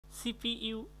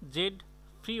CPU Z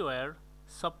freeware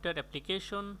software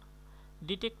application,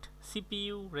 detect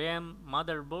CPU, RAM,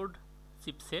 motherboard,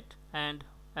 chipset and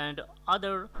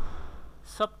other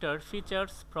software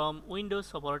features from Windows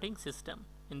operating system.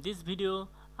 In this video,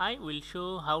 I will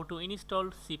show how to install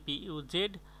CPU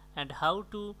Z and how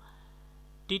to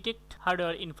detect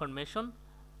hardware information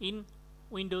in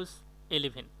Windows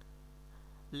 11.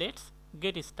 Let's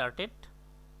get started.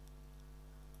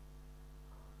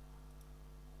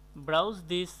 Browse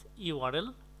this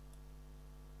URL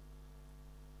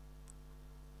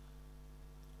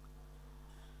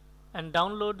and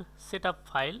download setup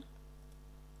file.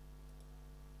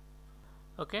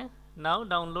 Okay, now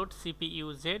download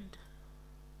CPU Z.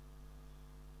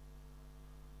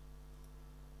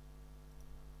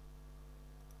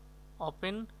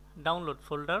 Open download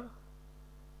folder.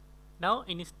 Now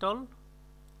install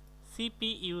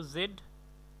CPU Z.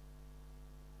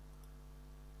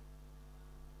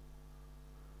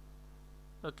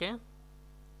 Okay,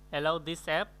 allow this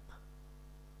app,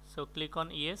 so click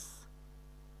on yes.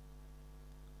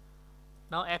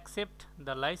 Now accept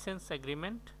the license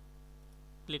agreement,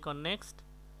 click on next.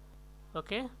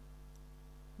 Okay,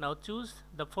 now choose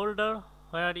the folder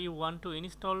where you want to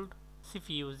install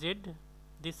CPU Z.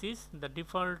 This is the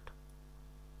default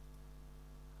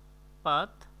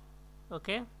path.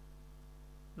 Okay,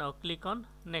 now click on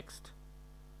next.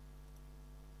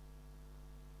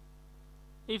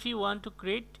 If you want to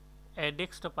create a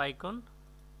desktop icon,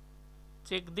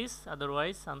 check this,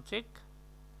 otherwise uncheck,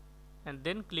 and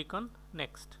then click on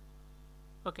next.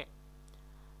 Okay,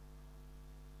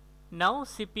 now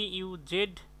CPU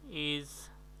Z is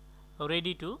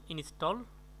ready to install.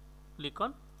 Click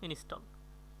on install.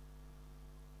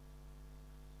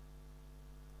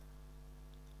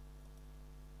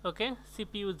 Okay,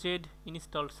 CPU Z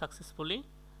installed successfully.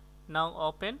 Now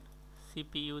open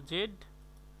CPU Z.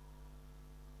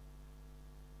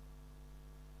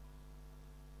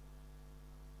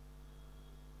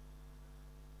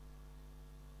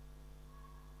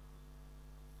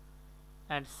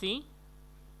 And see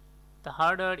the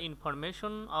hardware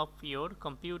information of your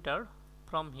computer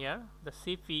from here, the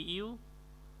CPU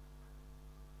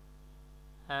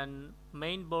and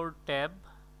mainboard tab,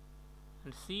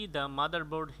 and see the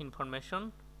motherboard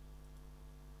information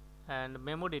and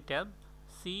memory tab.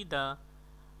 See the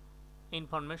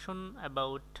information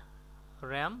about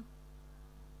RAM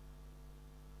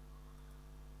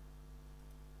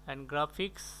and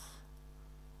graphics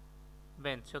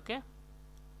bench. Okay,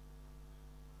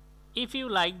 if you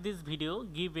like this video,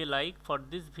 give a like for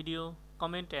this video,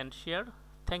 comment and share.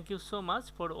 Thank you so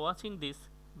much for watching this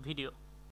video.